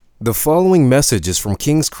The following message is from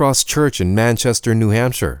King's Cross Church in Manchester, New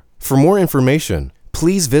Hampshire. For more information,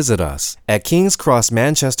 please visit us at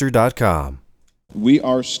kingscrossmanchester.com. We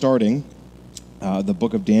are starting the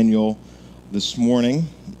book of Daniel this morning.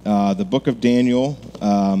 The book of Daniel,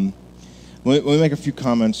 let me make a few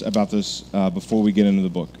comments about this before we get into the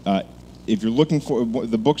book. If you're looking for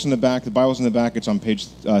the book's in the back, the Bible's in the back, it's on page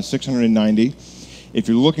 690. If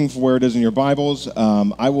you're looking for where it is in your Bibles,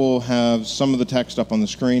 I will have some of the text up on the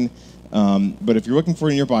screen. But if you're looking for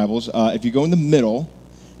it in your Bibles, if you go in the middle,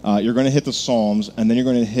 you're going to hit the Psalms, and then you're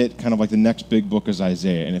going to hit kind of like the next big book is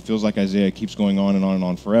Isaiah. And it feels like Isaiah keeps going on and on and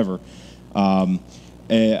on forever.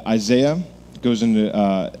 Isaiah goes into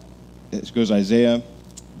Isaiah,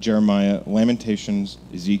 Jeremiah, Lamentations,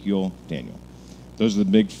 Ezekiel, Daniel. Those are the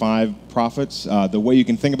big five prophets. The way you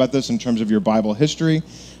can think about this in terms of your Bible history,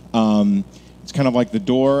 it's kind of like the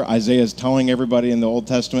door. Isaiah is telling everybody in the Old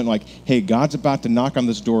Testament, like, hey, God's about to knock on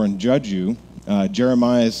this door and judge you.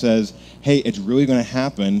 Jeremiah says, hey, it's really going to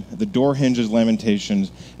happen. The door hinges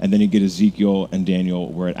Lamentations, and then you get Ezekiel and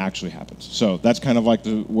Daniel where it actually happens. So that's kind of like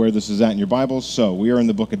where this is at in your Bibles. So we are in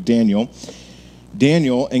the book of Daniel.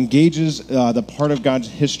 Daniel engages the part of God's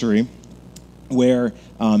history where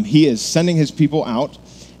he is sending his people out,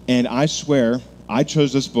 and I swear I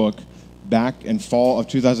chose this book back in fall of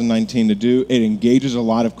 2019 to do. It engages a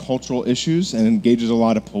lot of cultural issues and engages a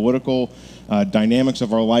lot of political dynamics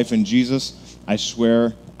of our life in Jesus. I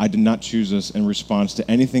swear I did not choose this in response to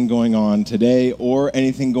anything going on today or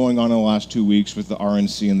anything going on in the last 2 weeks with the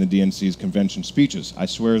RNC and the DNC's convention speeches. I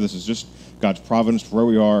swear this is just God's providence for where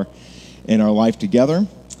we are in our life together.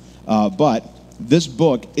 But this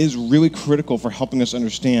book is really critical for helping us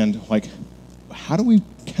understand, like, how do we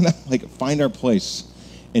kind of like find our place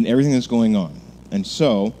in everything that's going on. And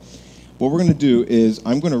so what we're going to do is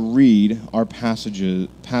I'm going to read our passage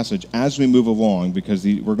as we move along, because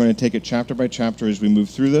we're going to take it chapter by chapter as we move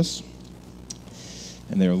through this,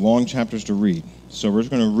 and they're long chapters to read. So we're just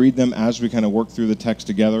going to read them as we kind of work through the text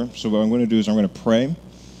together. So what I'm going to do is I'm going to pray,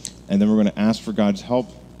 and then we're going to ask for God's help,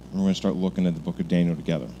 and we're going to start looking at the book of Daniel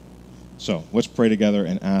together. So let's pray together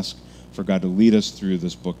and ask for God to lead us through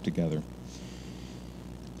this book together.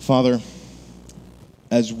 Father,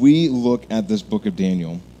 as we look at this book of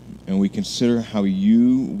Daniel and we consider how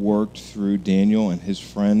you worked through Daniel and his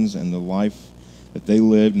friends and the life that they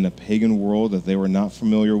lived in a pagan world that they were not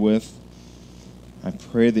familiar with, I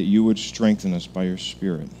pray that you would strengthen us by your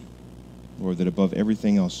Spirit, Lord, that above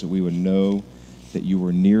everything else that we would know that you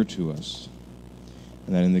were near to us,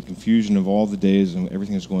 and that in the confusion of all the days and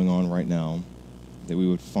everything that's going on right now, that we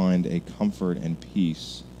would find a comfort and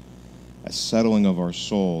peace, a settling of our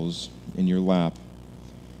souls in your lap,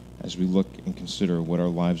 as we look and consider what our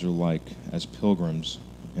lives are like as pilgrims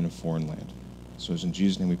in a foreign land. So it's in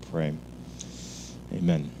Jesus' name we pray.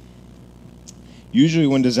 Amen. Usually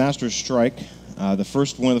when disasters strike, one of the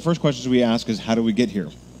first questions we ask is, how do we get here?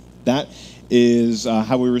 That is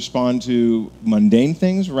how we respond to mundane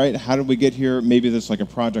things, right? How did we get here? Maybe there's like a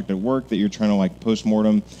project at work that you're trying to like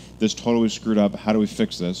post-mortem. This totally screwed up. How do we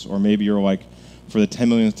fix this? Or maybe you're like, for the 10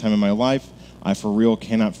 millionth time in my life, I for real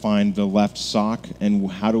cannot find the left sock,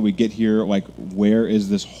 and how do we get here? Like, where is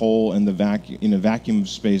this hole in the vacuum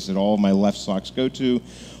space that all of my left socks go to?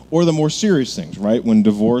 Or the more serious things, right? When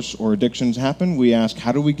divorce or addictions happen, we ask,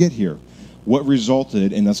 how do we get here? What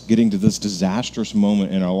resulted in us getting to this disastrous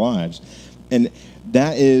moment in our lives? And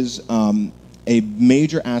that is a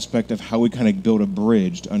major aspect of how we kind of build a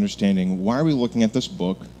bridge to understanding why are we looking at this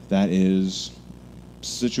book that is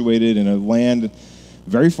situated in a land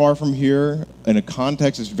very far from here, in a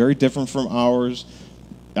context that's very different from ours,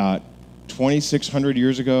 2,600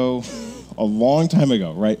 years ago, a long time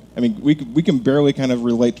ago, right? I mean, we can barely kind of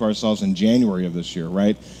relate to ourselves in January of this year,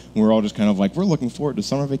 right? We're all just kind of like, we're looking forward to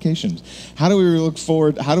summer vacations. How do we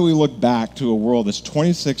look back to a world that's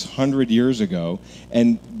 2,600 years ago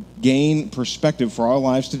and gain perspective for our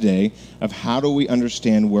lives today of how do we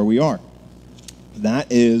understand where we are? That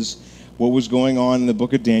is what was going on in the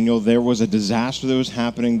book of Daniel. There was a disaster that was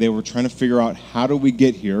happening. They were trying to figure out, how do we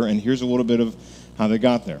get here? And here's a little bit of how they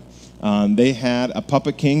got there. They had a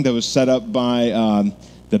puppet king that was set up by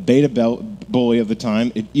the beta bully of the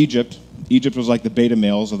time, Egypt. Egypt was like the beta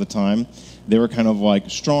males of the time. They were kind of like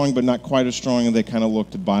strong, but not quite as strong, and they kind of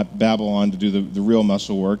looked to Babylon to do the real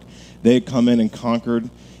muscle work. They had come in and conquered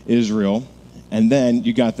Israel. And then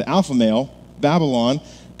you got the alpha male, Babylon,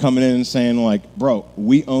 coming in and saying, like, bro,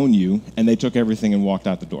 we own you, and they took everything and walked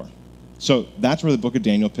out the door. So that's where the book of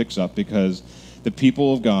Daniel picks up, because the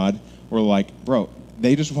people of God were like, bro,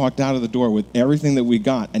 they just walked out of the door with everything that we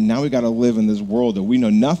got, and now we got to live in this world that we know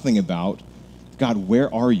nothing about. God,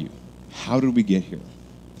 where are you? How did we get here?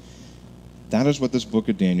 That is what this book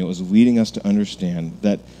of Daniel is leading us to understand,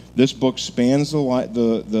 that this book spans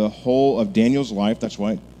the whole of Daniel's life. That's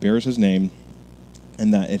why it bears his name,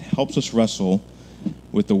 and that it helps us wrestle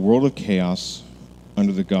with the world of chaos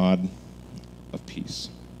under the God of peace.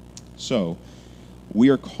 So, we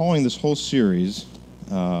are calling this whole series,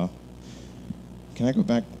 can I go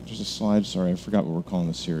back just a slide? Sorry, I forgot what we're calling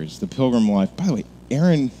this series. The Pilgrim Life. By the way,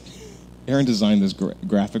 Aaron designed this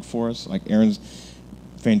graphic for us. Like, Aaron's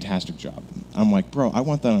fantastic job. I'm like, bro, I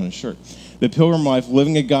want that on a shirt. The Pilgrim Life,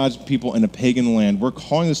 living as God's people in a pagan land. We're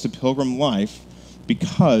calling this the Pilgrim Life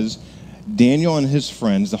because Daniel and his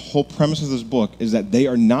friends, the whole premise of this book is that they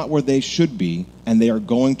are not where they should be, and they are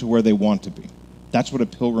going to where they want to be. That's what a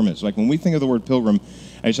pilgrim is. Like, when we think of the word pilgrim,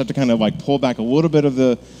 I just have to kind of like pull back a little bit of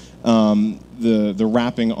the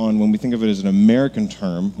wrapping on when we think of it as an American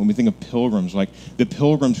term. When we think of pilgrims, like the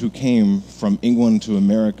pilgrims who came from England to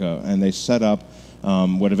America, and they set up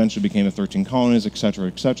what eventually became the 13 colonies, et cetera,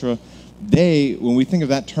 et cetera. When we think of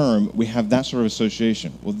that term, we have that sort of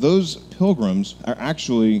association. Well, those pilgrims are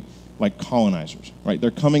actually like colonizers, right?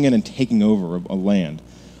 They're coming in and taking over a land.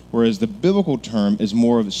 Whereas the biblical term is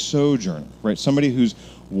more of a sojourner, right? Somebody who's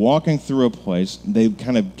walking through a place, they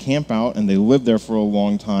kind of camp out and they live there for a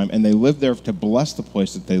long time, and they live there to bless the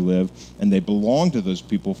place that they live, and they belong to those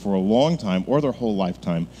people for a long time or their whole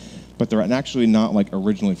lifetime, but they're actually not like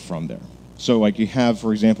originally from there. So like you have,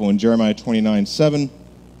 for example, in Jeremiah 29:7,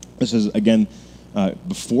 this is again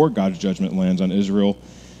before God's judgment lands on Israel,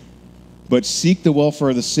 but seek the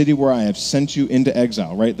welfare of the city where I have sent you into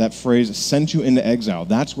exile, right? That phrase, sent you into exile,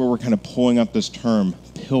 that's where we're kind of pulling up this term,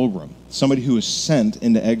 pilgrim. Somebody who is sent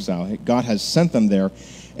into exile. God has sent them there,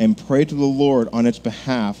 and pray to the Lord on its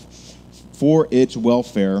behalf for its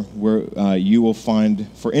welfare, where you will find,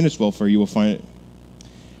 for in its welfare you will find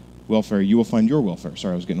your welfare.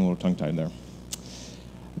 Sorry, I was getting a little tongue-tied there.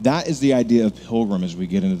 That is the idea of pilgrim as we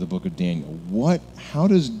get into the book of Daniel. How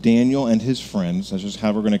does Daniel and his friends, that's just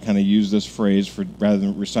how we're going to kind of use this phrase for rather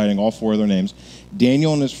than reciting all four of their names,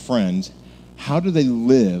 Daniel and his friends, how do they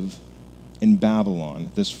live in Babylon,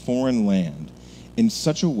 this foreign land, in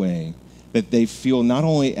such a way that they feel not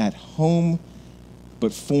only at home,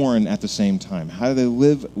 but foreign at the same time? How do they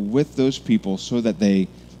live with those people so that they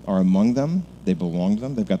are among them, they belong to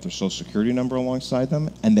them, they've got their social security number alongside them,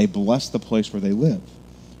 and they bless the place where they live?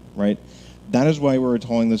 Right? That is why we're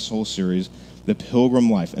calling this whole series the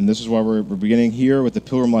Pilgrim Life. And this is why we're beginning here with the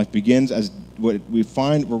Pilgrim Life begins as what we're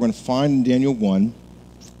going to find in Daniel 1,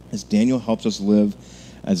 as Daniel helps us live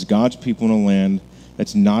as God's people in a land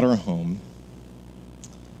that's not our home.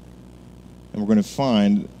 And we're going to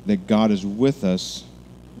find that God is with us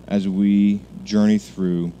as we journey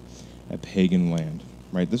through a pagan land.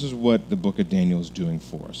 Right? This is what the book of Daniel is doing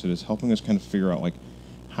for us. It is helping us kind of figure out, like,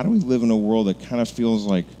 how do we live in a world that kind of feels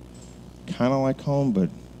like home, but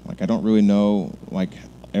like I don't really know, like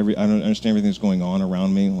I don't understand everything that's going on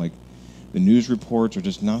around me. Like the news reports are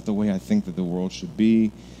just not the way I think that the world should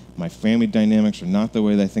be. My family dynamics are not the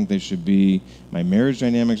way that I think they should be. My marriage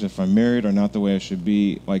dynamics, if I'm married, are not the way I should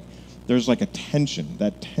be. Like there's like a tension,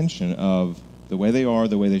 that tension of the way they are,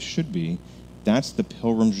 the way they should be. That's the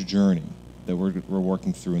pilgrim's journey that we're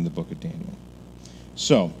working through in the book of Daniel.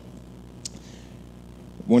 So,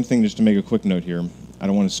 one thing just to make a quick note here, I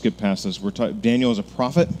don't want to skip past this. Daniel is a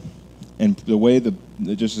prophet, and the way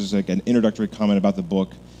just as like an introductory comment about the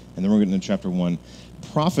book, and then we're getting into chapter 1.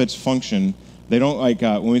 Prophets function. They don't like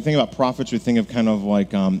when we think about prophets, we think of kind of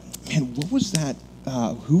like, man, what was that?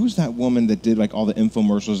 Who was that woman that did like all the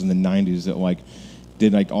infomercials in the 90s that like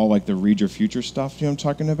did like all like the read your future stuff? You know what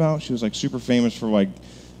I'm talking about? She was like super famous for like.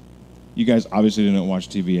 You guys obviously didn't watch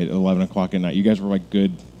TV at 11 o'clock at night. You guys were like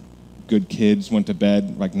good kids, went to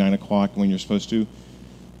bed like 9 o'clock when you're supposed to.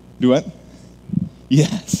 Do what?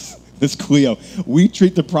 Yes, Miss Cleo. We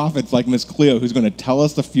treat the prophets like Miss Cleo, who's going to tell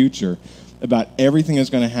us the future about everything that's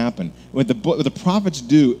going to happen. What the prophets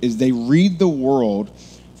do is they read the world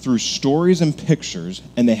through stories and pictures,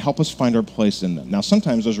 and they help us find our place in them. Now,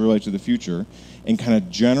 sometimes those relate to the future in kind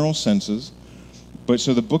of general senses. But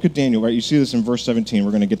so the book of Daniel, right, you see this in verse 17.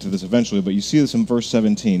 We're going to get to this eventually, but you see this in verse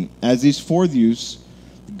 17. As these four youths,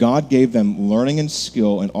 God gave them learning and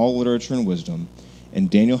skill in all literature and wisdom, and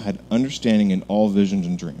Daniel had understanding in all visions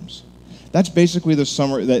and dreams. That's basically the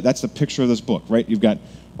summary. That's the picture of this book, right? You've got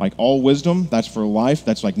like all wisdom, that's for life.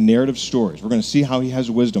 That's like narrative stories. We're going to see how he has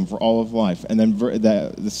wisdom for all of life. And then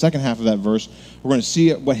the second half of that verse, we're going to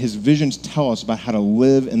see what his visions tell us about how to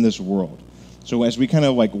live in this world. So as we kind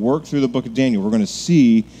of like work through the book of Daniel, we're going to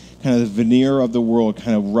see kind of the veneer of the world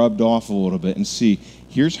kind of rubbed off a little bit and see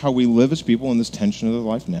here's how we live as people in this tension of the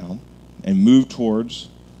life now and move towards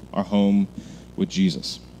our home with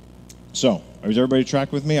Jesus. So, is everybody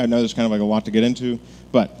track with me? I know there's kind of like a lot to get into,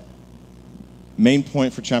 but main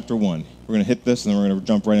point for chapter 1. We're going to hit this, and then we're going to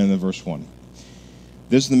jump right into verse 1.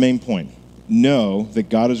 This is the main point. Know that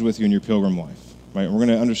God is with you in your pilgrim life. Right? We're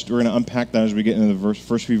going to unpack that as we get into the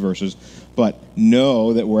first few verses. But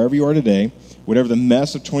know that wherever you are today, whatever the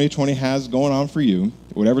mess of 2020 has going on for you,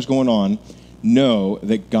 whatever's going on, know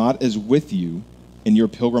that God is with you in your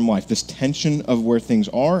pilgrim life. This tension of where things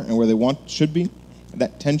are and where they should be,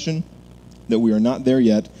 that tension that we are not there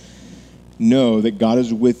yet, know that God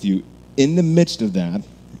is with you in the midst of that.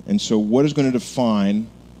 And so what is going to define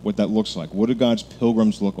what that looks like? What do God's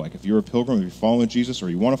pilgrims look like? If you're a pilgrim, if you're following Jesus, or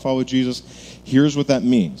you want to follow Jesus, here's what that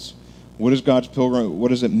means. What is God's pilgrim? What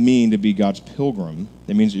does it mean to be God's pilgrim?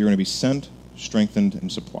 It means that you're going to be sent, strengthened,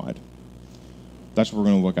 and supplied. That's what we're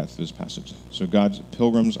going to look at through this passage. So God's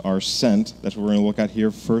pilgrims are sent. That's what we're going to look at here.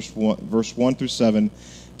 Verse 1 through 7,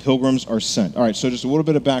 pilgrims are sent. All right, so just a little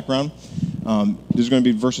bit of background. There's going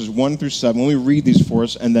to be verses 1 through 7. Let me read these for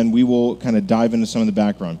us, and then we will kind of dive into some of the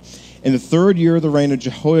background. In the 3rd year of the reign of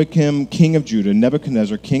Jehoiakim, king of Judah,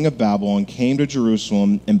 Nebuchadnezzar, king of Babylon, came to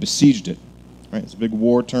Jerusalem and besieged it. Right, it's a big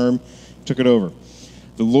war term. Took it over.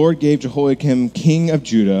 The Lord gave Jehoiakim, king of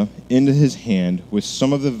Judah, into his hand with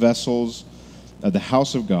some of the vessels of the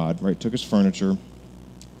house of God. Right, took his furniture,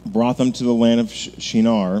 brought them to the land of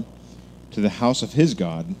Shinar, to the house of his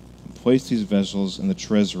God, and placed these vessels in the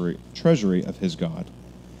treasury of his God.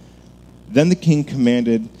 Then the king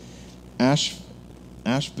commanded Ashpenaz,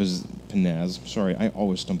 sorry, I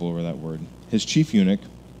always stumble over that word, his chief eunuch,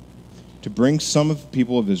 to bring some of the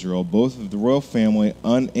people of Israel, both of the royal family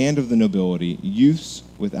and of the nobility, youths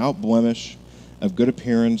without blemish, of good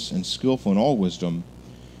appearance, and skillful in all wisdom,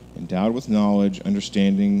 endowed with knowledge,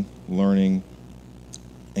 understanding, learning,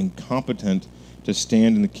 and competent to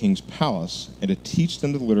stand in the king's palace, and to teach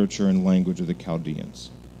them the literature and language of the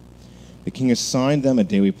Chaldeans. The king assigned them a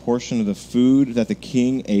daily portion of the food that the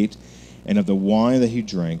king ate, and of the wine that he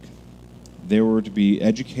drank. They were to be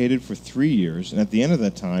educated for 3 years, and at the end of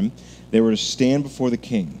that time, they were to stand before the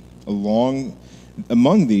king.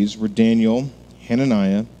 Among these were Daniel,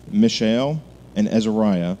 Hananiah, Mishael, and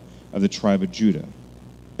Azariah of the tribe of Judah.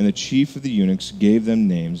 And the chief of the eunuchs gave them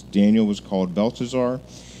names. Daniel was called Belteshazzar,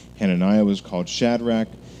 Hananiah was called Shadrach,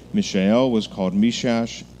 Mishael was called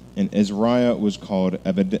Meshach, and Azariah was called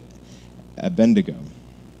Abednego.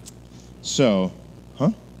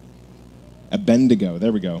 Abednego,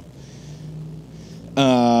 there we go.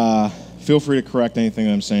 Feel free to correct anything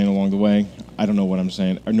that I'm saying along the way. I don't know what I'm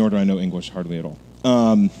saying, nor do I know English hardly at all.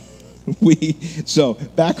 So,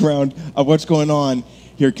 background of what's going on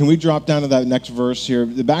here. Can we drop down to that next verse here?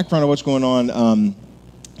 The background of what's going on,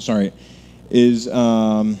 is,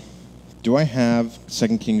 do I have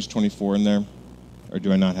 2 Kings 24 in there? Or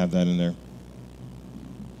do I not have that in there?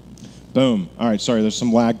 Boom. All right, sorry, there's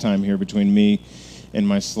some lag time here between me and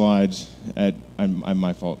my slides.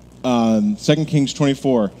 My fault. 2 Kings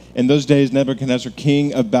 24. In those days, Nebuchadnezzar,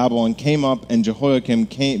 king of Babylon, came up, and Jehoiakim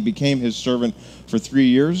became his servant for 3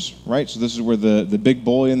 years. Right? So this is where the big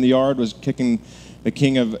bully in the yard was kicking the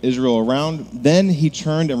king of Israel around. Then he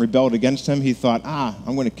turned and rebelled against him. He thought,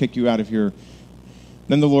 I'm going to kick you out of here.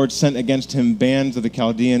 Then the Lord sent against him bands of the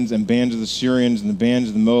Chaldeans and bands of the Syrians and the bands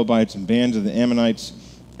of the Moabites and bands of the Ammonites.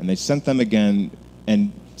 And they sent them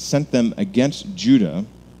against Judah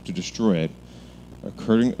to destroy it,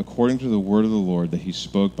 according to the word of the Lord that he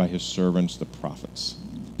spoke by his servants, the prophets.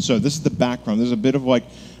 So this is the background. There's a bit of like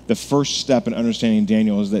the first step in understanding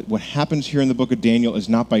Daniel is that what happens here in the book of Daniel is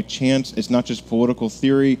not by chance. It's not just political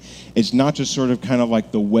theory. It's not just sort of kind of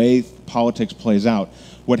like the way politics plays out.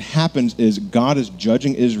 What happens is God is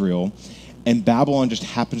judging Israel, and Babylon just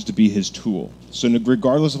happens to be his tool. So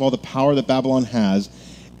regardless of all the power that Babylon has,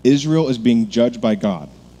 Israel is being judged by God.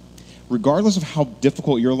 Regardless of how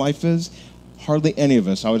difficult your life is, hardly any of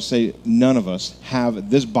us, I would say none of us, have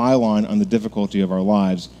this byline on the difficulty of our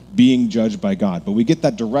lives being judged by God. But we get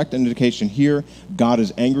that direct indication here. God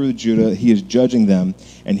is angry with Judah. He is judging them,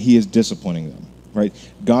 and he is disciplining them. Right?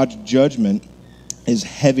 God's judgment is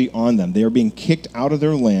heavy on them. They are being kicked out of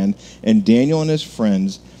their land, and Daniel and his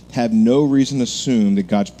friends have no reason to assume that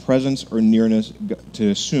God's presence or nearness,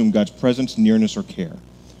 or care.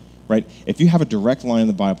 Right? If you have a direct line in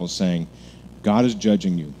the Bible saying, God is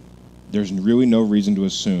judging you, there's really no reason to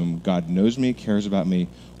assume God knows me, cares about me,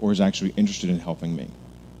 or is actually interested in helping me.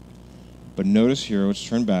 But notice here, let's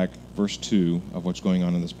turn back, verse 2 of what's going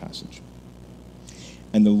on in this passage.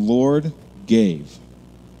 And the Lord gave,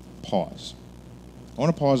 pause. I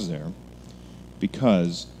want to pause there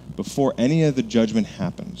because before any of the judgment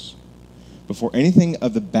happens, before anything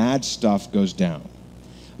of the bad stuff goes down,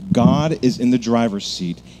 God is in the driver's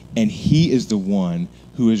seat, and he is the one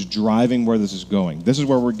who is driving where this is going. This is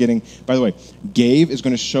where we're getting, by the way, gave is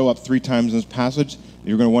going to show up 3 times in this passage.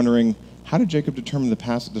 You're going to be wondering, how did Jacob determine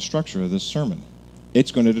the structure of this sermon?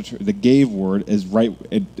 It's going to the gave word is right.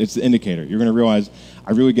 It's the indicator. You're going to realize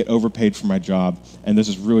I really get overpaid for my job, and this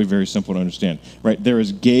is really very simple to understand. Right? There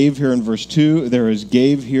is gave here in verse 2. There is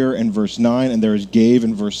gave here in verse 9, and there is gave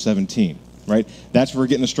in verse 17. Right? That's where we're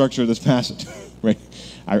getting the structure of this passage. Right?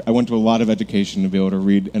 I went to a lot of education to be able to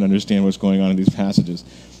read and understand what's going on in these passages.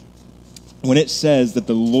 When it says that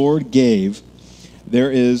the Lord gave, there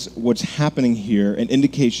is what's happening here, an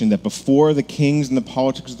indication that before the kings and the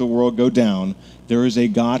politics of the world go down, there is a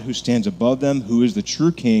God who stands above them, who is the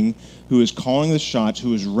true king, who is calling the shots,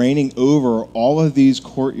 who is reigning over all of these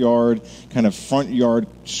courtyard, kind of front yard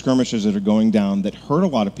skirmishes that are going down that hurt a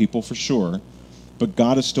lot of people for sure, but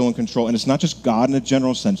God is still in control. And it's not just God in a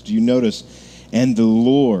general sense. Do you notice? And the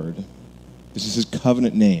Lord, this is his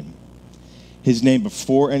covenant name. His name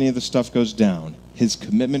before any of the stuff goes down. His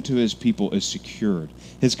commitment to his people is secured.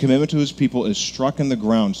 His commitment to his people is struck in the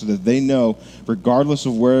ground so that they know, regardless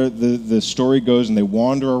of where the story goes and they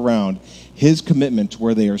wander around, his commitment to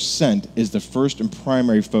where they are sent is the first and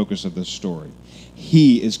primary focus of this story.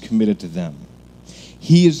 He is committed to them.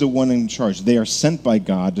 He is the one in charge. They are sent by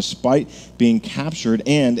God despite being captured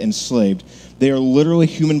and enslaved. They are literally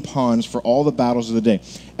human pawns for all the battles of the day.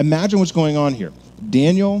 Imagine what's going on here.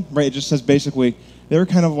 Daniel, right, it just says basically, they're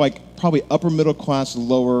kind of like probably upper middle class,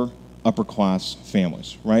 lower upper class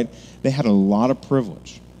families, right? They had a lot of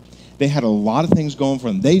privilege. They had a lot of things going for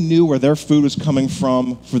them. They knew where their food was coming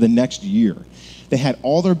from for the next year. They had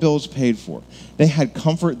all their bills paid for. They had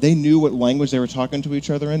comfort. They knew what language they were talking to each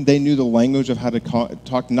other in. They knew the language of how to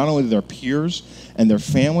talk not only to their peers and their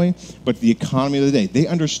family, but the economy of the day. They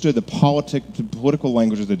understood the political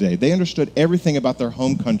language of the day. They understood everything about their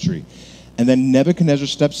home country. And then Nebuchadnezzar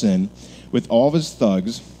steps in with all of his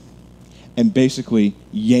thugs and basically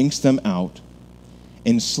yanks them out,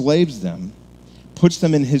 enslaves them, puts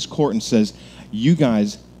them in his court and says, you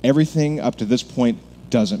guys, everything up to this point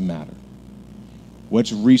doesn't matter.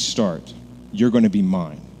 Let's restart. You're going to be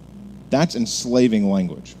mine. That's enslaving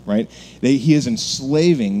language, right? He is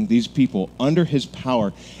enslaving these people under his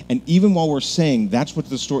power. And even while we're saying that's where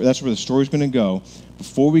the story is going to go,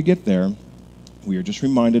 before we get there, we are just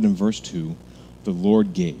reminded in verse 2, the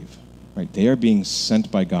Lord gave. Right? They are being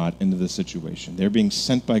sent by God into this situation. They're being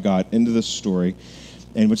sent by God into this story.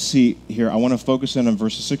 And let's see here, I want to focus in on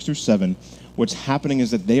verses 6 through 7. What's happening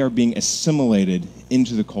is that they are being assimilated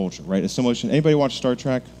into the culture, right? Assimilation. Anybody watch Star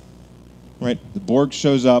Trek? Right? The Borg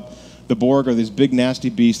shows up. The Borg are these big, nasty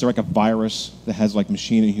beasts. They're like a virus that has like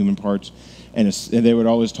machine and human parts. And they would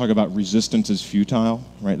always talk about resistance is futile,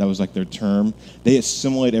 right? That was like their term. They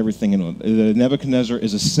assimilate everything into them. Nebuchadnezzar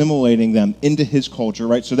is assimilating them into his culture,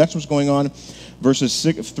 right? So that's what's going on. Verses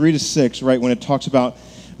 3 to 6, right, when it talks about,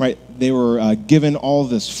 right, they were given all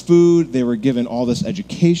this food. They were given all this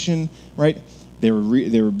education, right? They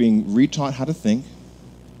were being retaught how to think.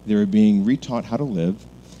 They were being retaught how to live.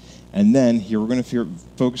 And then here we're going to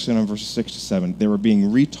focus in on verses 6 to 7. They were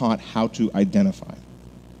being retaught how to identify.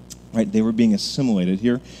 Right, they were being assimilated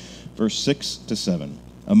here. Verse 6 to 7.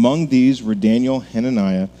 Among these were Daniel,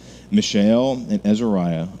 Hananiah, Mishael, and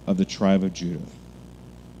Azariah of the tribe of Judah.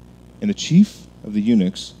 And the chief of the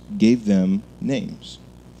eunuchs gave them names.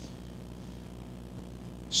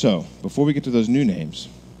 So, before we get to those new names,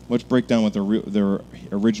 let's break down what their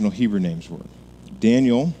original Hebrew names were.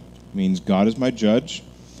 Daniel means God is my judge.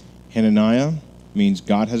 Hananiah means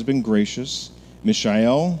God has been gracious.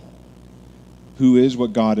 Mishael, who is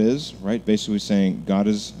what God is, right? Basically saying God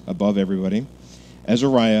is above everybody.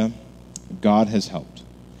 Azariah, God has helped.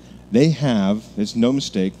 They have, it's no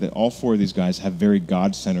mistake that all 4 of these guys have very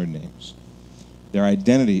God-centered names. Their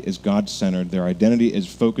identity is God-centered. Their identity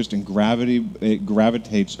is focused and it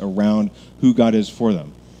gravitates around who God is for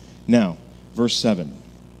them. Now, verse 7.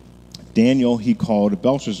 Daniel, he called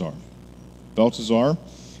Belshazzar. Belshazzar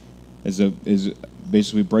is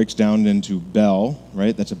basically breaks down into Bel,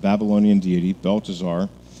 right? That's a Babylonian deity. Belteshazzar,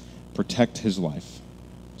 protect his life.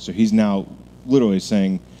 So he's now literally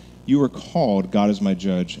saying, you were called, God is my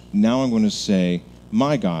judge. Now I'm going to say,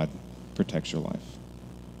 my God protects your life.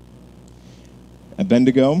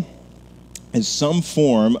 Abednego is some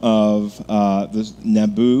form of this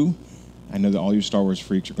Nabu. I know that all you Star Wars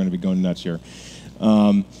freaks are going to be going nuts here.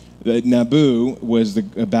 Nabu was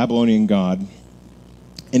a Babylonian god.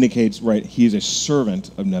 Indicates, right, he is a servant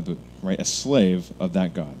of Nabu, right, a slave of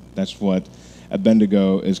that god. That's what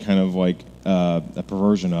Abednego is kind of like a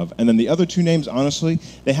perversion of. And then the other two names, honestly,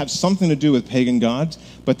 they have something to do with pagan gods,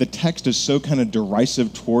 but the text is so kind of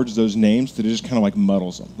derisive towards those names that it just kind of like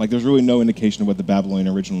muddles them. Like there's really no indication of what the Babylonian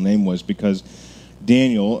original name was, because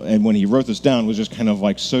Daniel, and when he wrote this down, was just kind of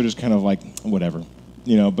like whatever,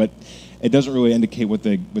 but it doesn't really indicate what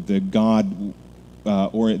the god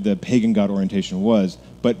or the pagan god orientation was.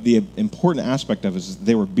 But the important aspect of it is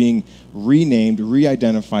they were being renamed,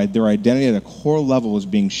 re-identified. Their identity at a core level is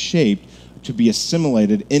being shaped to be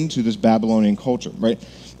assimilated into this Babylonian culture, right?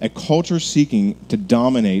 A culture seeking to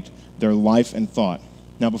dominate their life and thought.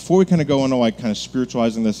 Now, before we kind of go into like kind of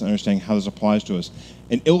spiritualizing this and understanding how this applies to us,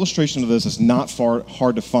 an illustration of this is not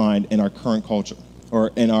hard to find in our current culture,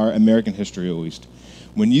 or in our American history at least.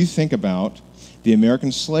 When you think about the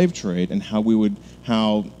American slave trade and how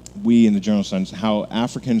we, in the general sense, how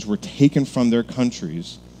Africans were taken from their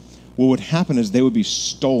countries, what would happen is they would be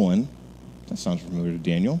stolen. That sounds familiar to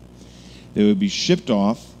Daniel. They would be shipped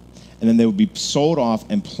off, and then they would be sold off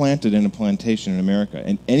and planted in a plantation in America.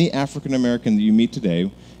 And any African American that you meet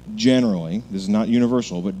today, generally, this is not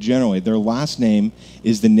universal, but generally, their last name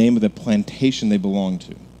is the name of the plantation they belong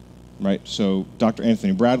to, right? So Dr.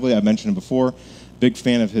 Anthony Bradley, I mentioned him before, big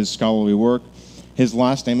fan of his scholarly work. His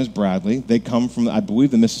last name is Bradley. They come from, I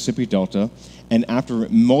believe, the Mississippi Delta. And after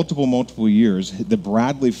multiple years, the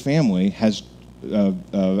Bradley family has,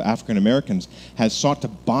 African Americans, has sought to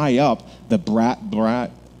buy up the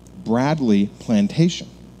Bradley plantation,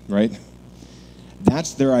 right?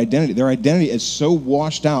 That's their identity. Their identity is so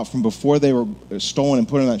washed out from before they were stolen and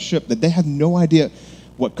put on that ship that they have no idea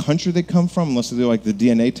what country they come from, unless they do like the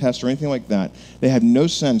DNA test or anything like that. They have no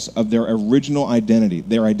sense of their original identity.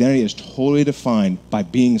 Their identity is totally defined by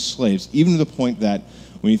being slaves, even to the point that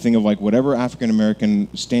when you think of like whatever African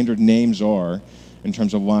American standard names are in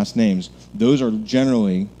terms of last names, those are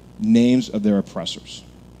generally names of their oppressors.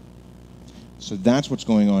 So that's what's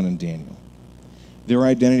going on in Daniel. Their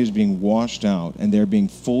identity is being washed out, and they're being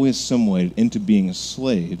fully assimilated into being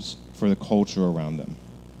slaves for the culture around them.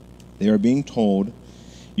 They are being told,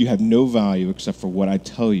 you have no value except for what I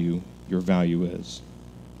tell you your value is.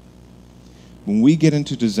 When we get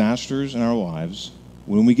into disasters in our lives,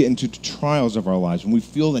 when we get into trials of our lives, when we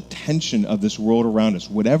feel the tension of this world around us,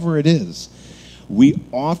 whatever it is, we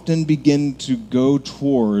often begin to go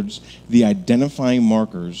towards the identifying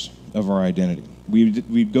markers of our identity.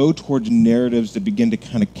 We go towards narratives that begin to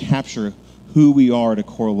kind of capture who we are at a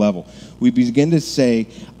core level. We begin to say,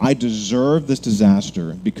 I deserve this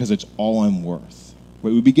disaster because it's all I'm worth.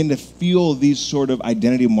 We begin to feel these sort of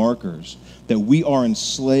identity markers that we are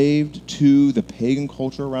enslaved to the pagan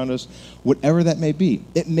culture around us, whatever that may be.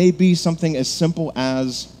 It may be something as simple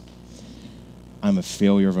as, I'm a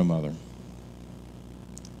failure of a mother.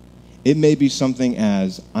 It may be something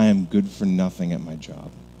as, I am good for nothing at my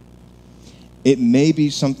job. It may be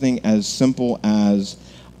something as simple as,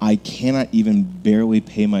 I cannot even barely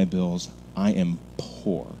pay my bills. I am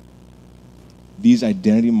poor. These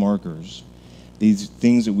identity markers, these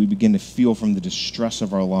things that we begin to feel from the distress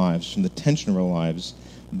of our lives, from the tension of our lives,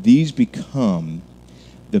 these become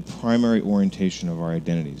the primary orientation of our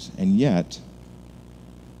identities. And yet,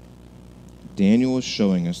 Daniel is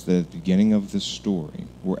showing us that at the beginning of this story,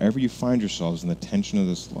 wherever you find yourselves in the tension of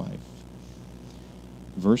this life,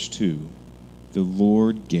 verse 2, the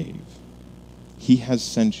Lord gave. He has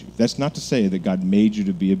sent you. That's not to say that God made you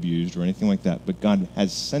to be abused or anything like that, but God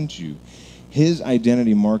has sent you. His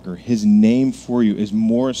identity marker, his name for you is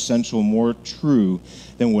more essential, more true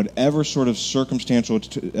than whatever sort of circumstantial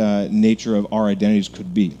nature of our identities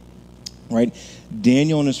could be, right?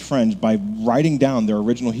 Daniel and his friends, by writing down their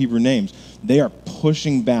original Hebrew names, they are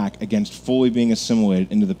pushing back against fully being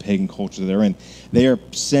assimilated into the pagan culture they're in. They are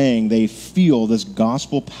saying they feel this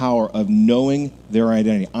gospel power of knowing their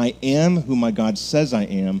identity. I am who my God says I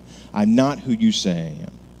am. I'm not who you say I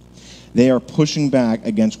am. They are pushing back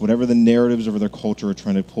against whatever the narratives of their culture are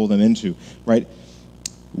trying to pull them into, right?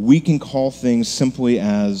 We can call things simply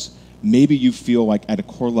as, maybe you feel like at a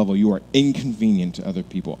core level you are inconvenient to other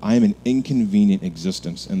people. I am an inconvenient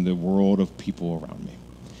existence in the world of people around me.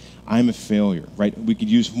 I'm a failure, right? We could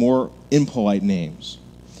use more impolite names.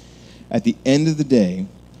 At the end of the day,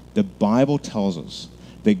 the Bible tells us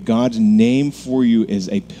that God's name for you is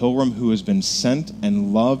a pilgrim who has been sent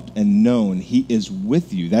and loved and known. He is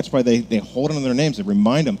with you. That's why they hold on to their names. They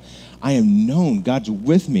remind them, I am known. God's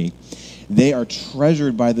with me. They are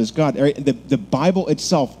treasured by this God. The Bible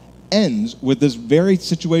itself ends with this very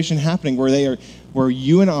situation happening where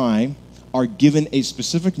you and I are given a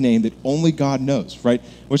specific name that only God knows, right?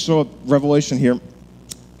 Let's throw up Revelation here.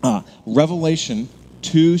 Revelation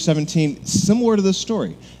 2:17, similar to this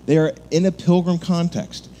story. They are in a pilgrim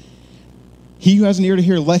context. He who has an ear to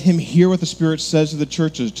hear, let him hear what the Spirit says to the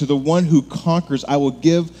churches. To the one who conquers, I will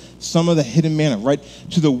give some of the hidden manna, right?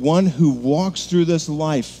 To the one who walks through this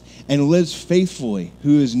life and lives faithfully,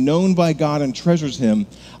 who is known by God and treasures him,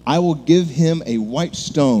 I will give him a white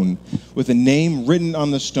stone with a name written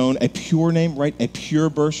on the stone, a pure name, right? A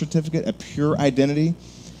pure birth certificate, a pure identity,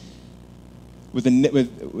 with a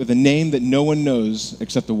name that no one knows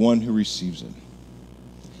except the one who receives it.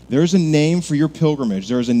 There's a name for your pilgrimage.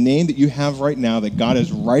 There is a name that you have right now that God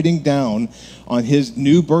is writing down on his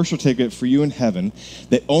new birth certificate for you in heaven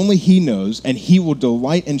that only he knows, and he will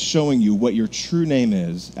delight in showing you what your true name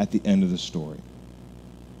is at the end of the story.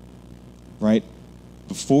 Right?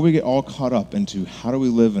 Before we get all caught up into how do we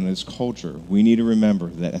live in this culture, we need to remember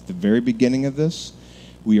that at the very beginning of this,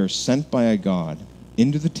 we are sent by a God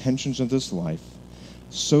into the tensions of this life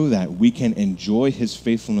so that we can enjoy his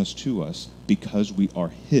faithfulness to us because we are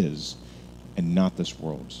his and not this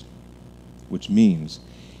world's. Which means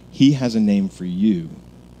he has a name for you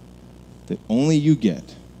that only you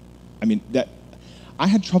get. I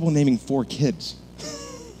had trouble naming 4 kids.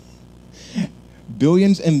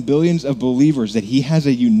 Billions and billions of believers that he has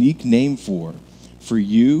a unique name for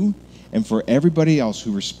you and for everybody else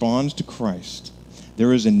who responds to Christ.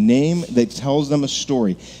 There is a name that tells them a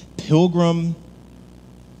story. Pilgrim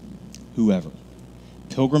whoever.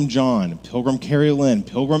 Pilgrim John, Pilgrim Carrie Lynn,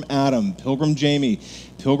 Pilgrim Adam, Pilgrim Jamie,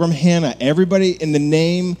 Pilgrim Hannah, everybody in the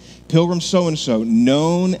name Pilgrim so-and-so,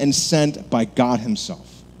 known and sent by God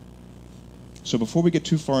himself. So before we get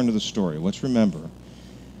too far into the story, let's remember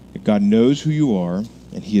that God knows who you are,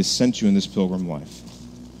 and he has sent you in this pilgrim life.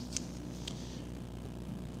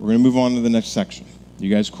 We're going to move on to the next section.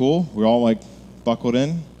 You guys cool? We're all buckled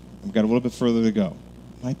in? We've got a little bit further to go.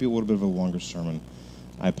 Might be a little bit of a longer sermon.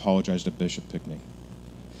 I apologize to Bishop Pickney.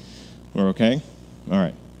 We're okay? All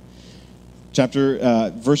right.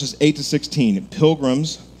 Verses 8 to 16.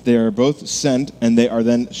 Pilgrims, they are both sent, and they are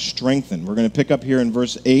then strengthened. We're going to pick up here in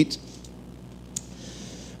verse 8.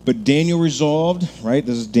 But Daniel resolved, right?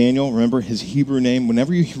 This is Daniel. Remember his Hebrew name.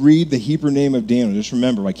 Whenever you read the Hebrew name of Daniel, just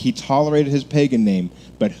remember, he tolerated his pagan name,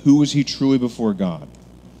 but who was he truly before God?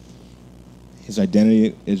 His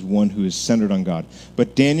identity is one who is centered on God.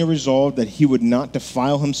 But Daniel resolved that he would not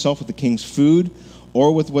defile himself with the king's food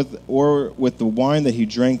or with the wine that he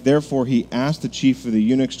drank. Therefore, he asked the chief of the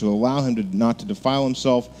eunuchs to allow him not to defile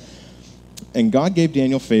himself. And God gave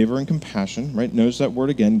Daniel favor and compassion, right? Notice that word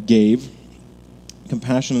again, gave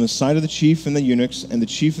compassion in the sight of the chief and the eunuchs. And the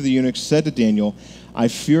chief of the eunuchs said to Daniel, I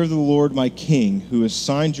fear the Lord my king, who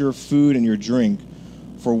assigned your food and your drink.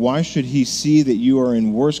 For why should he see that you are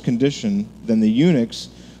in worse condition than the eunuchs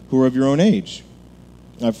who are of your own age?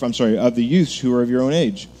 Of the youths who are of your own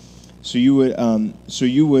age. So you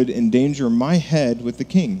would endanger my head with the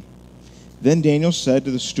king. Then Daniel said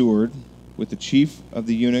to the steward, with the chief of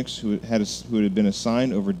the eunuchs who had been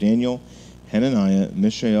assigned over Daniel, Hananiah,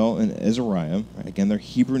 Mishael, and Azariah, right, again they're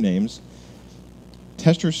Hebrew names,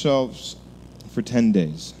 test yourselves for 10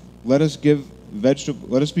 days. Let us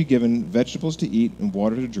be given vegetables to eat and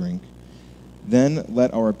water to drink. Then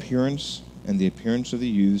let our appearance and the appearance of the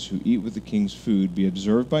youths who eat with the king's food be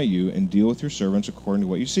observed by you, and deal with your servants according to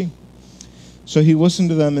what you see. So he listened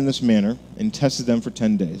to them in this manner and tested them for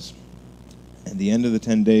 10 days. At the end of the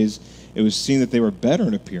 10 days, it was seen that they were better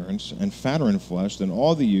in appearance and fatter in flesh than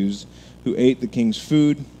all the youths who ate the king's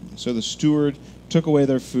food. So the steward took away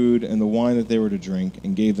their food and the wine that they were to drink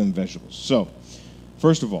and gave them vegetables. So,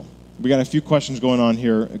 first of all, we got a few questions going on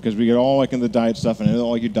here because we get all in the diet stuff, and I know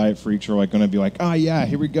all you diet freaks are going to be like, yeah,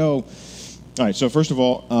 here we go. All right, so first of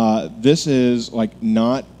all, this is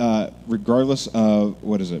not, regardless of,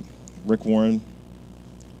 what is it, Rick Warren,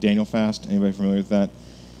 Daniel fast, anybody familiar with that?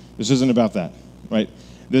 This isn't about that, right?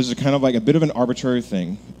 This is kind of a bit of an arbitrary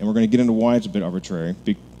thing, and we're going to get into why it's a bit arbitrary.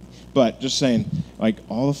 But just saying,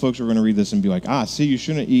 all the folks are going to read this and be like, see, you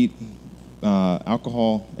shouldn't eat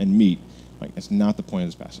alcohol and meat. That's not the point of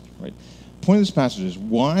this passage, right? The point of this passage is,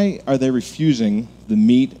 why are they refusing the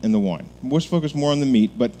meat and the wine? Let's focus more on the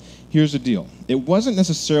meat, but here's the deal. It wasn't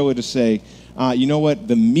necessarily to say, you know what,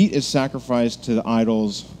 the meat is sacrificed to the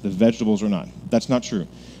idols, the vegetables are not. That's not true.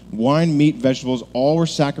 Wine, meat, vegetables, all were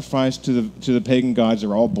sacrificed to the pagan gods. They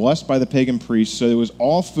were all blessed by the pagan priests, so it was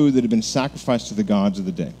all food that had been sacrificed to the gods of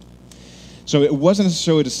the day. So it wasn't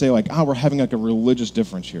necessarily to say we're having a religious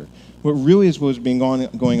difference here. What really is what's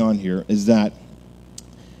going on here is that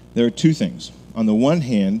there are two things. On the one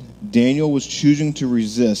hand, Daniel was choosing to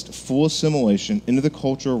resist full assimilation into the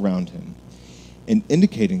culture around him, and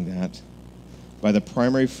indicating that by the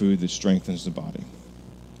primary food that strengthens the body.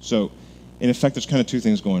 So, in effect, there's kind of two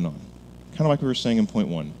things going on. Kind of like we were saying in point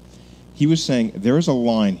one. He was saying, there is a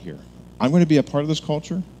line here. I'm going to be a part of this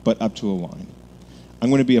culture, but up to a line. I'm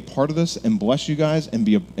going to be a part of this and bless you guys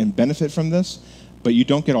and benefit from this, but you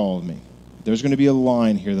don't get all of me. There's going to be a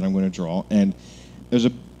line here that I'm going to draw, and there's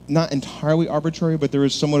not entirely arbitrary, but there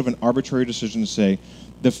is somewhat of an arbitrary decision to say,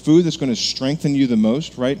 the food that's going to strengthen you the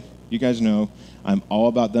most, right? You guys know I'm all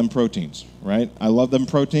about them proteins, right? I love them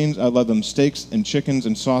proteins. I love them steaks and chickens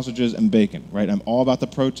and sausages and bacon, right? I'm all about the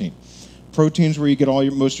protein. Protein's where you get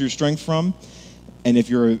most of your strength from. And if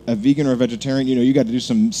you're a vegan or a vegetarian, you got to do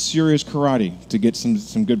some serious karate to get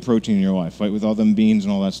some good protein in your life, right? With all them beans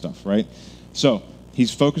and all that stuff, right? So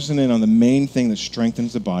he's focusing in on the main thing that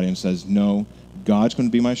strengthens the body and says, no, God's going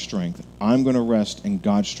to be my strength. I'm going to rest in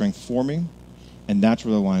God's strength for me, and that's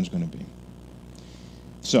where the line's going to be.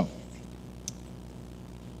 So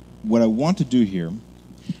what I want to do here,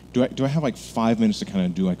 do I have like 5 minutes to kind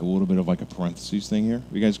of do like a little bit of like a parentheses thing here?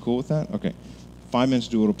 Are you guys cool with that? Okay. 5 minutes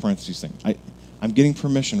to do a little parentheses thing. I'm getting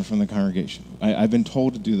permission from the congregation. I've been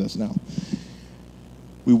told to do this now.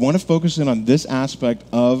 We want to focus in on this aspect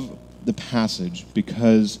of the passage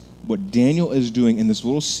because what Daniel is doing in this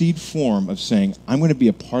little seed form of saying, I'm going to be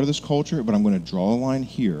a part of this culture, but I'm going to draw a line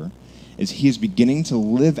here, is he is beginning to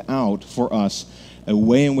live out for us a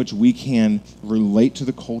way in which we can relate to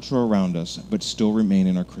the culture around us, but still remain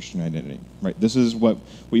in our Christian identity, right? This is what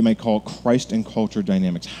we might call Christ and culture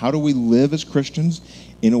dynamics. How do we live as Christians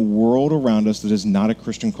in a world around us that is not a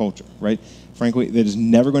Christian culture, right? Frankly, that is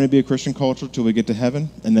never going to be a Christian culture till we get to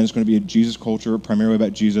heaven, and then it's going to be a Jesus culture, primarily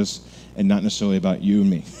about Jesus, and not necessarily about you and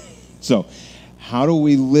me. So, how do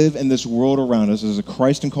we live in this world around us as a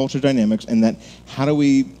Christ and culture dynamics, and that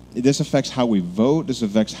this affects how we vote, this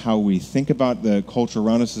affects how we think about the culture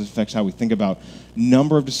around us, this affects how we think about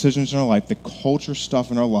number of decisions in our life, the culture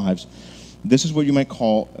stuff in our lives. This is what you might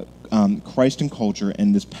call Christ and culture,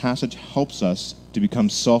 and this passage helps us to become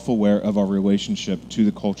self-aware of our relationship to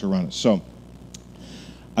the culture around us. So,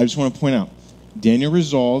 I just want to point out, Daniel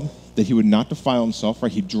resolved that he would not defile himself,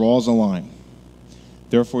 right? He draws a line.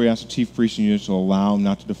 Therefore, he asked the chief priests and eunuchs to allow him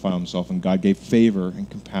not to defile himself, and God gave favor and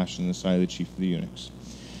compassion in the sight of the chief of the eunuchs.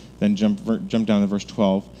 Then jump down to verse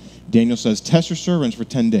 12. Daniel says, test your servants for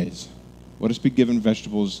 10 days. Let us be given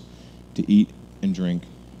vegetables to eat and drink,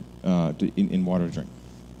 in water to drink.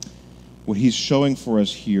 What he's showing for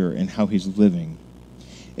us here and how he's living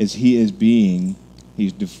is he's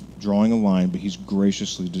drawing a line, but he's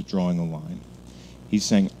graciously drawing a line. He's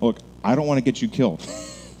saying, look, I don't want to get you killed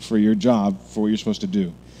for your job, for what you're supposed to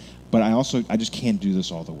do. But I just can't do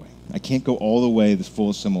this all the way. I can't go all the way this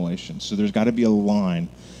full assimilation. So there's got to be a line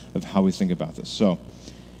of how we think about this. So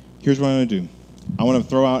here's what I'm going to do. I want to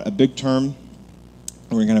throw out a big term,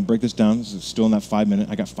 and we're going to break this down. This is still in that 5 minute.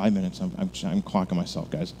 I got 5 minutes. I'm clocking myself,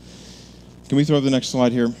 guys. Can we throw up the next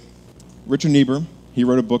slide here? Richard Niebuhr, he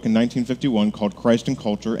wrote a book in 1951 called Christ and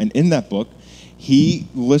Culture, and in that book, he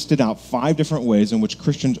listed out 5 different ways in which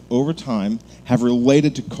Christians over time have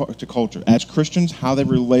related to culture. As Christians, how they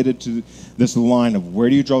related to this line of where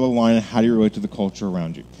do you draw the line and how do you relate to the culture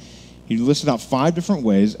around you. He listed out 5 different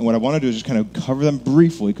ways, and what I want to do is just kind of cover them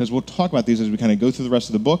briefly, because we'll talk about these as we kind of go through the rest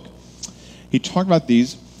of the book. He talked about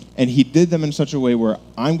these, and he did them in such a way where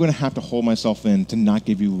I'm going to have to hold myself in to not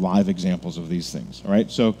give you live examples of these things, all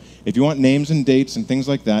right? So if you want names and dates and things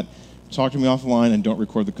like that, talk to me offline and don't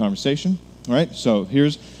record the conversation, all right? So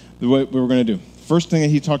here's what we're going to do. First thing that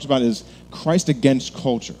he talks about is Christ against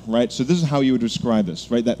culture, right? So this is how you would describe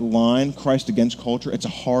this, right? That line, Christ against culture, it's a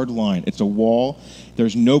hard line. It's a wall.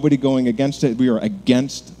 There's nobody going against it. We are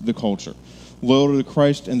against the culture. Loyalty to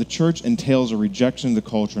Christ and the church entails a rejection of the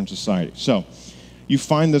culture and society. So you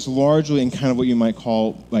find this largely in kind of what you might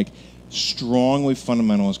call like strongly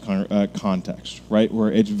fundamentalist context, right?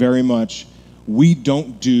 Where it's very much, we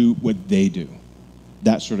don't do what they do.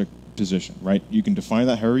 That sort of position, right? You can define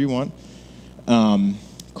that however you want.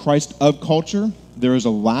 Christ of culture, there is a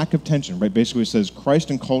lack of tension, right? Basically it says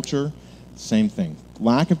Christ and culture, same thing.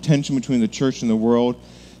 Lack of tension between the church and the world,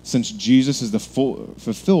 since Jesus is the full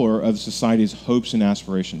fulfiller of society's hopes and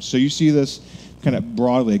aspirations. So you see this kind of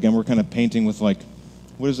broadly. Again, we're kind of painting with like,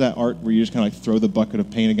 what is that art where you just kind of like throw the bucket of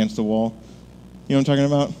paint against the wall? You know what I'm talking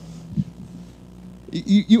about?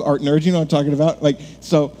 You art nerds, you know what I'm talking about? Like,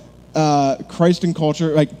 so Christ and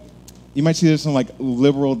culture, like, you might see this in like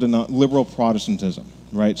liberal Protestantism,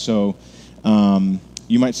 right? So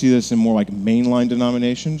you might see this in more like mainline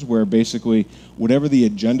denominations where basically whatever the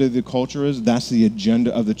agenda of the culture is, that's the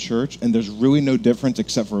agenda of the church, and there's really no difference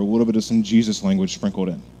except for a little bit of some Jesus language sprinkled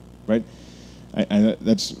in, right?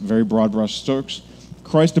 That's very broad brush strokes.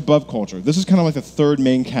 Christ above culture. This is kind of like the third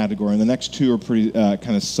main category, and the next 2 are pretty kind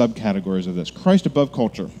of subcategories of this. Christ above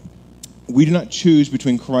culture. We do not choose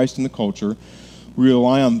between Christ and the culture. We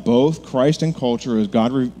rely on both Christ and culture as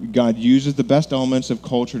God uses the best elements of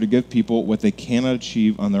culture to give people what they cannot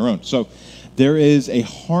achieve on their own. So there is a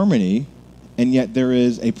harmony, and yet there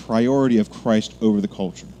is a priority of Christ over the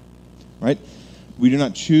culture, right? We do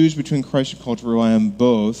not choose between Christ and culture, we rely on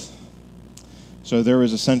both. So there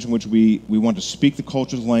is a sense in which we want to speak the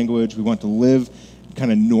culture's language, we want to live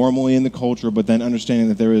kind of normally in the culture, but then understanding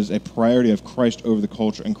that there is a priority of Christ over the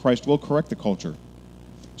culture, and Christ will correct the culture.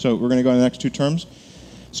 So we're going to go to the next two terms.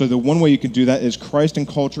 So the one way you can do that is Christ and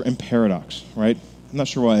culture and paradox, right? I'm not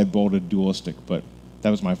sure why I bolded dualistic, but that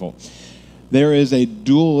was my fault. There is a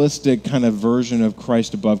dualistic kind of version of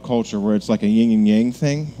Christ above culture where it's like a yin and yang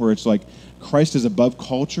thing, where it's like Christ is above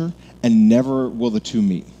culture and never will the two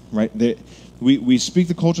meet, right? We speak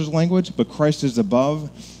the culture's language, but Christ is above,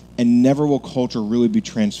 and never will culture really be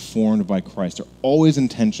transformed by Christ. They're always in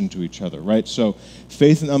tension to each other, right? So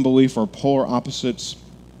faith and unbelief are polar opposite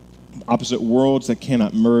worlds that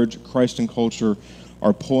cannot merge. Christ and culture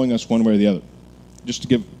are pulling us one way or the other. Just to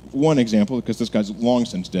give one example, because this guy's long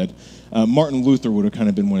since dead, Martin Luther would have kind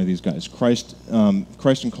of been one of these guys. Christ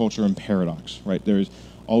and culture and paradox, right? There's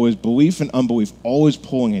always belief and unbelief, always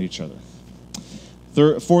pulling at each other.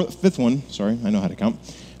 Fifth one, sorry, I know how to count.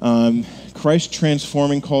 Christ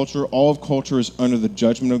transforming culture. All of culture is under the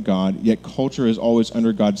judgment of God, yet culture is always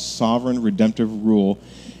under God's sovereign redemptive rule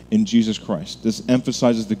in Jesus Christ. This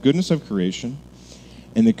emphasizes the goodness of creation,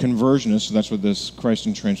 and the conversionist, so that's what this Christ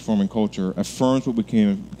in transforming culture, affirms what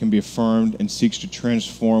can be affirmed and seeks to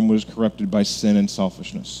transform what is corrupted by sin and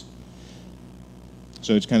selfishness.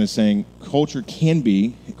 So it's kind of saying culture can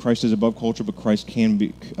be, Christ is above culture, but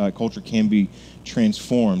culture can be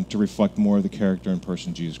transformed to reflect more of the character and person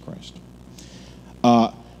of Jesus Christ.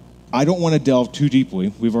 I don't want to delve too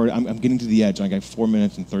deeply. I'm getting to the edge. I got 4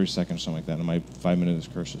 minutes and 30 seconds, something like that, in my 5-minute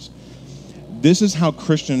discursus. This is how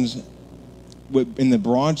Christians, in the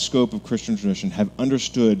broad scope of Christian tradition, have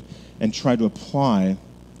understood and tried to apply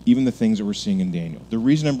even the things that we're seeing in Daniel. The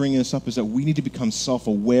reason I'm bringing this up is that we need to become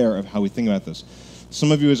self-aware of how we think about this.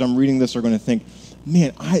 Some of you, as I'm reading this, are going to think,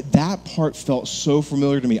 man, that part felt so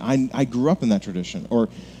familiar to me. I grew up in that tradition. Or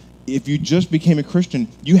if you just became a Christian,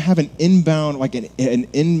 you have an inbound, like an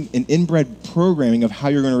inbred programming of how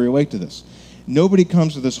you're going to relate to this. Nobody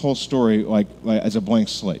comes to this whole story like as a blank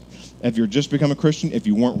slate. If you're just become a Christian, if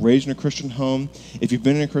you weren't raised in a Christian home, if you've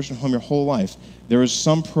been in a Christian home your whole life, there is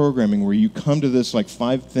some programming where you come to this like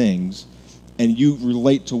 5 things and you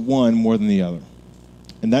relate to one more than the other.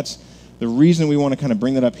 And that's the reason we want to kind of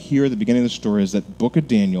bring that up here at the beginning of the story, is that Book of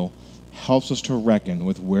Daniel helps us to reckon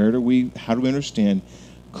with how do we understand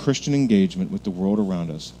Christian engagement with the world around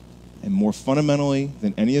us. And more fundamentally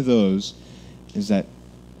than any of those is that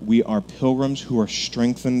we are pilgrims who are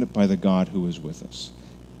strengthened by the God who is with us.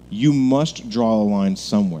 You must draw a line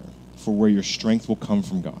somewhere for where your strength will come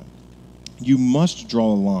from God. You must draw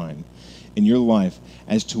a line in your life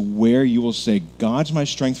as to where you will say, God's my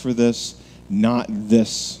strength for this, not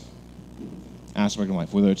this aspect of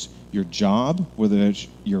life. Whether it's your job, whether it's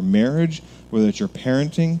your marriage, whether it's your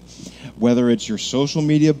parenting, whether it's your social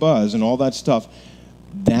media buzz and all that stuff,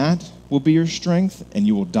 that will be your strength and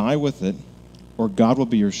you will die with it, or God will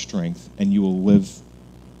be your strength and you will live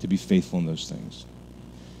to be faithful in those things.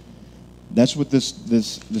 That's what this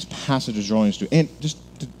passage is drawing us to. And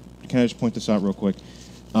can I just point this out real quick?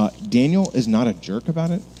 Daniel is not a jerk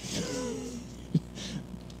about it.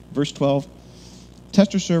 Verse 12,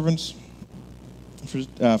 test your servants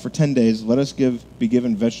for 10 days. Let us be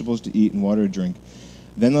given vegetables to eat and water to drink.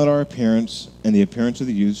 Then let our appearance and the appearance of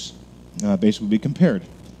the youths basically be compared,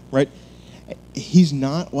 right? He's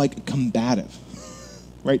not like combative,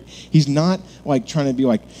 right? He's not like trying to be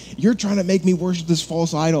like, you're trying to make me worship this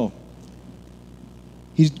false idol.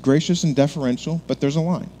 He's gracious and deferential, but there's a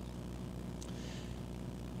line.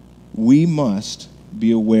 We must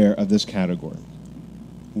be aware of this category.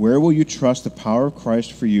 Where will you trust the power of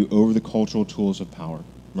Christ for you over the cultural tools of power,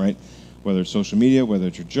 right? Whether it's social media, whether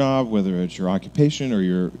it's your job, whether it's your occupation or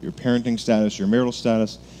your parenting status, your marital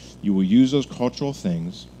status, you will use those cultural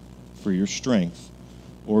things for your strength,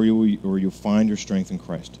 or you'll find your strength in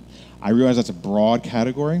Christ. I realize that's a broad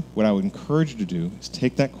category. What I would encourage you to do is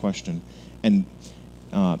take that question and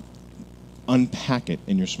unpack it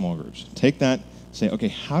in your small groups. Take that, say, okay,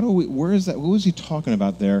 where is that? What was he talking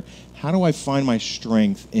about there? How do I find my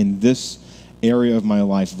strength in this area of my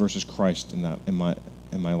life versus Christ in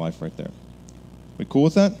my life right there? We cool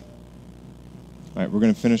with that? All right, we're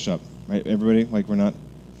going to finish up. Right, everybody? Like we're not.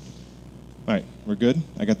 All right, we're good.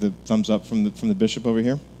 I got the thumbs up from the bishop over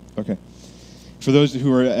here. Okay. For those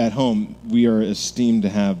who are at home, we are esteemed to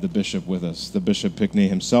have the bishop with us, the Bishop Pickney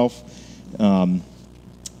himself.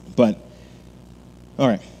 But All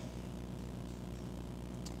right.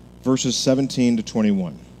 Verses 17 to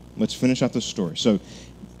 21. Let's finish out this story. So,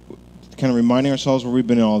 kind of reminding ourselves where we've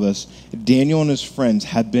been in all this. Daniel and his friends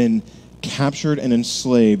had been captured and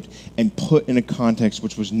enslaved and put in a context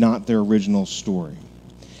which was not their original story.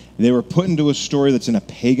 They were put into a story that's in a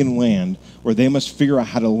pagan land where they must figure out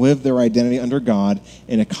how to live their identity under God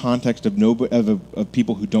in a context of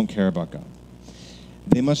people who don't care about God.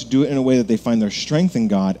 They must do it in a way that they find their strength in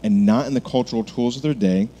God and not in the cultural tools of their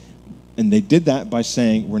day. And they did that by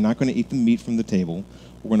saying, we're not going to eat the meat from the table.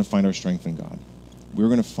 We're going to find our strength in God. We're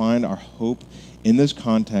going to find our hope in this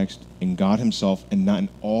context in God himself and not in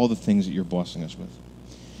all the things that you're blessing us with.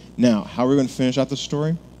 Now, how are we going to finish out the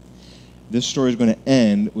story? This story is going to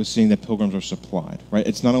end with seeing that pilgrims are supplied, right?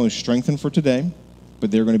 It's not only strengthened for today, but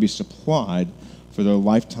they're going to be supplied for their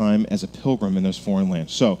lifetime as a pilgrim in those foreign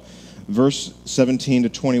lands. So, verse 17 to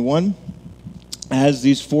 21, as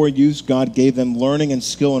these 4 youths, God gave them learning and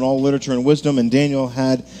skill in all literature and wisdom, and Daniel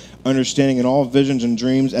had understanding in all visions and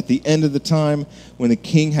dreams. At the end of the time, when the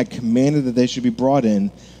king had commanded that they should be brought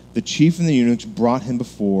in, the chief and the eunuchs brought him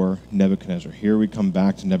before Nebuchadnezzar. Here we come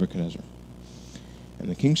back to Nebuchadnezzar. And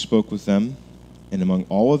the king spoke with them, and among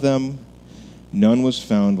all of them, none was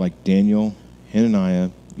found like Daniel, Hananiah,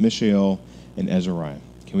 Mishael, and Azariah.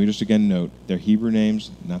 Can we just again note, their Hebrew names,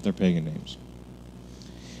 not their pagan names.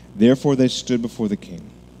 Therefore they stood before the king.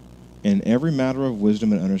 In every matter of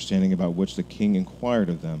wisdom and understanding about which the king inquired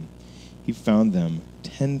of them, he found them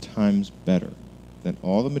 10 times better than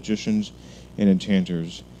all the magicians and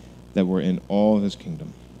enchanters that were in all his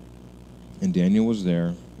kingdom. And Daniel was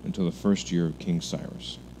there until the first year of King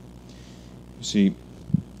Cyrus. You see,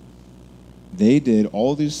 they did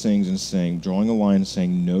all these things and saying, drawing a line,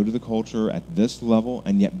 saying no to the culture at this level,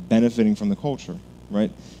 and yet benefiting from the culture,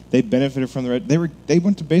 right? They benefited from they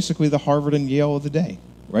went to basically the Harvard and Yale of the day,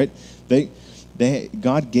 right?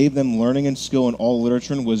 God gave them learning and skill in all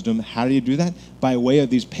literature and wisdom. How do you do that? By way of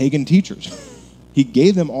these pagan teachers. He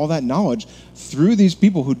gave them all that knowledge through these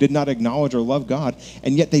people who did not acknowledge or love God,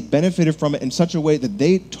 and yet they benefited from it in such a way that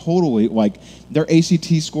they totally, their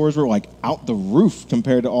ACT scores were, out the roof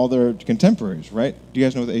compared to all their contemporaries, right? Do you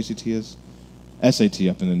guys know what the ACT is? SAT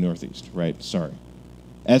up in the Northeast, right? Sorry.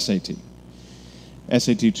 SAT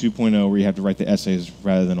 2.0, where you have to write the essays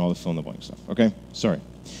rather than all the fill-in-the-blank stuff, okay? Sorry.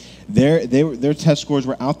 Their test scores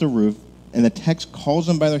were out the roof, and the text calls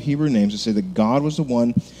them by their Hebrew names to say that God was the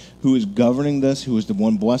one who is governing this, who is the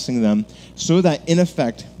one blessing them, so that, in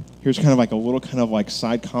effect, here's kind of a little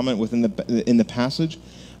side comment within in the passage.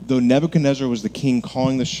 Though Nebuchadnezzar was the king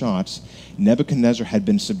calling the shots, Nebuchadnezzar had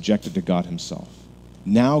been subjected to God himself.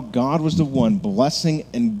 Now God was the one blessing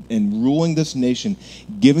and ruling this nation,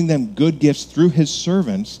 giving them good gifts through his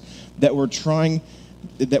servants that were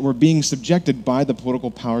being subjected by the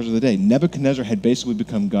political powers of the day. Nebuchadnezzar had basically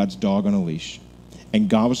become God's dog on a leash. And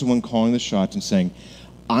God was the one calling the shots and saying,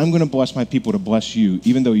 I'm going to bless my people to bless you,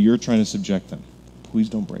 even though you're trying to subject them. Please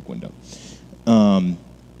don't break window.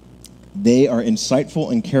 They are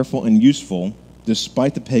insightful and careful and useful,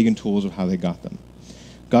 despite the pagan tools of how they got them.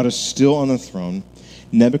 God is still on the throne.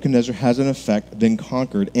 Nebuchadnezzar has, in effect, been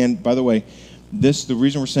conquered. And, by the way, the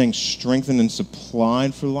reason we're saying strengthened and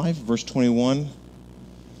supplied for life, verse 21,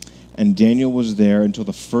 and Daniel was there until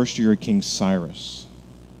the first year of King Cyrus.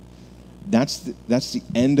 That's the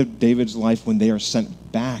end of David's life when they are sent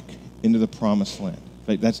back into the promised land.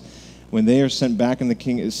 That's when they are sent back in the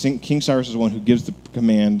King Cyrus is the one who gives the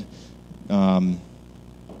command for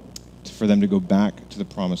them to go back to the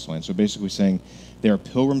promised land. So basically saying they are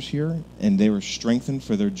pilgrims here, and they were strengthened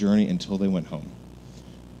for their journey until they went home.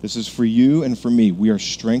 This is for you and for me. We are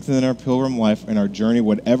strengthened in our pilgrim life and our journey.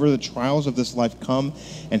 Whatever the trials of this life come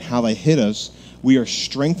and how they hit us, we are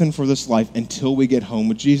strengthened for this life until we get home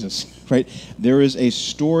with Jesus, right? There is a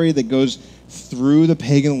story that goes through the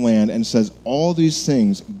pagan land and says all these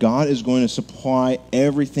things, God is going to supply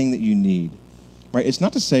everything that you need, right? It's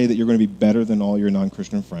not to say that you're going to be better than all your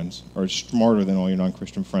non-Christian friends or smarter than all your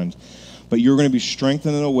non-Christian friends, but you're going to be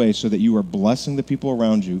strengthened in a way so that you are blessing the people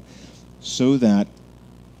around you so that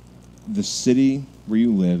the city where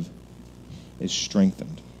you live is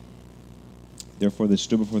strengthened. Therefore they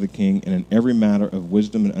stood before the king, and in every matter of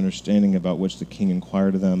wisdom and understanding about which the king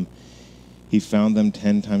inquired of them, he found them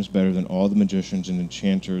 10 times better than all the magicians and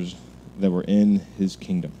enchanters that were in his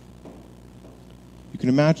kingdom. You can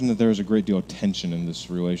imagine that there is a great deal of tension in this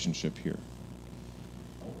relationship here.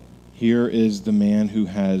 Here is the man who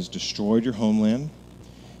has destroyed your homeland.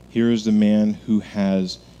 Here is the man who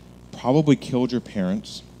has probably killed your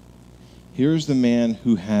parents. Here's the man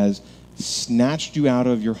who has snatched you out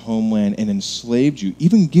of your homeland and enslaved you,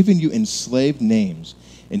 even given you enslaved names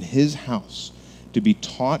in his house, to be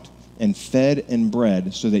taught and fed and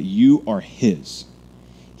bred so that you are his.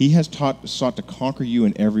 He has sought to conquer you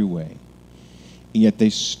in every way. And yet they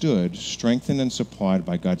stood, strengthened and supplied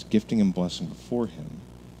by God's gifting and blessing before him,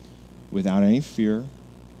 without any fear,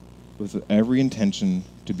 with every intention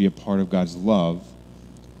to be a part of God's love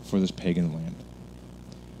for this pagan land.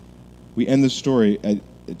 We end the story at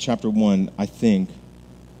chapter 1, I think,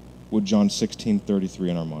 with John 16:33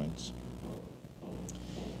 in our minds.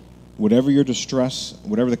 Whatever your distress,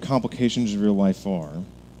 whatever the complications of your life are,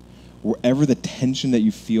 wherever the tension that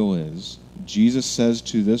you feel is, Jesus says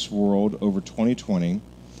to this world over 2020,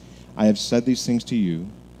 I have said these things to you,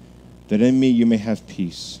 that in me you may have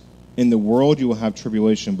peace. In the world you will have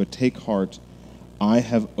tribulation, but take heart, I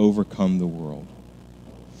have overcome the world.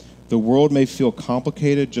 The world may feel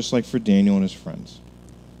complicated, just like for Daniel and his friends.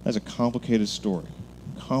 That's a complicated story,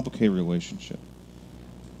 complicated relationship.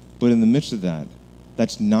 But in the midst of that,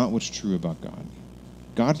 that's not what's true about God.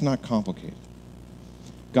 God's not complicated.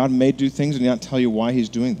 God may do things and not tell you why he's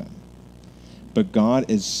doing them. But God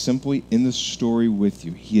is simply in the story with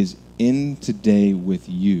you. He is in today with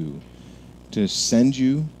you to send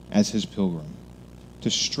you as his pilgrim, to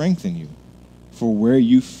strengthen you for where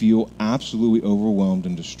you feel absolutely overwhelmed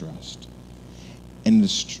and distressed, and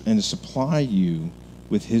to supply you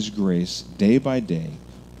with his grace day by day,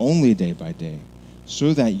 only day by day,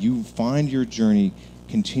 so that you find your journey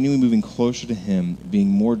continually moving closer to him, being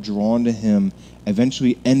more drawn to him,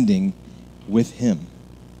 eventually ending with him.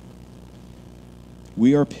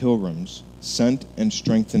 We are pilgrims, sent and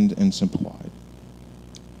strengthened and supplied.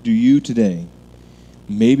 Do you today,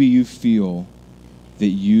 maybe you feel that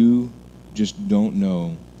you just don't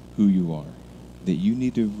know who you are, that you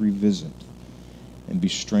need to revisit and be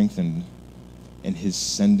strengthened in his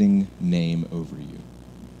sending name over you,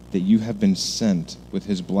 that you have been sent with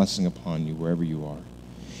his blessing upon you wherever you are.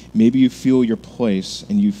 Maybe you feel your place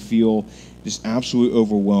and you feel just absolutely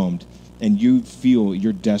overwhelmed and you feel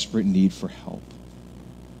your desperate need for help.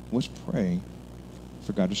 Let's pray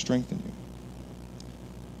for God to strengthen you.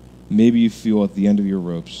 Maybe you feel at the end of your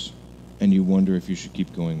ropes and you wonder if you should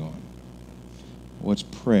keep going on. Let's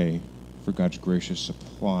pray for God's gracious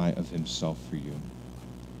supply of himself for you.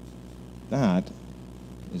 That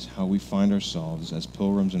is how we find ourselves as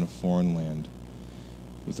pilgrims in a foreign land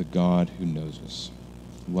with a God who knows us,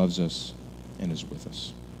 loves us, and is with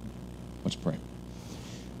us. Let's pray.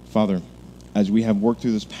 Father, as we have worked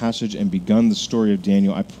through this passage and begun the story of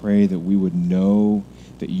Daniel, I pray that we would know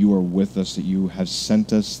that you are with us, that you have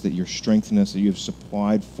sent us, that you're strengthening us, that you have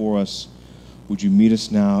supplied for us. Would you meet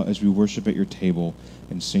us now as we worship at your table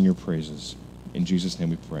and sing your praises? In Jesus'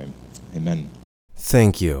 name we pray. Amen.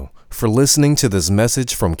 Thank you for listening to this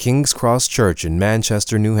message from King's Cross Church in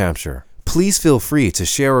Manchester, New Hampshire. Please feel free to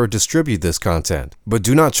share or distribute this content, but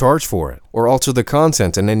do not charge for it or alter the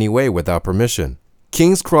content in any way without permission.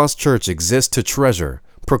 King's Cross Church exists to treasure,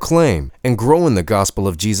 proclaim, and grow in the gospel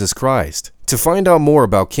of Jesus Christ. To find out more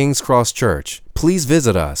about King's Cross Church, please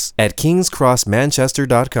visit us at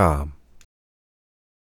kingscrossmanchester.com.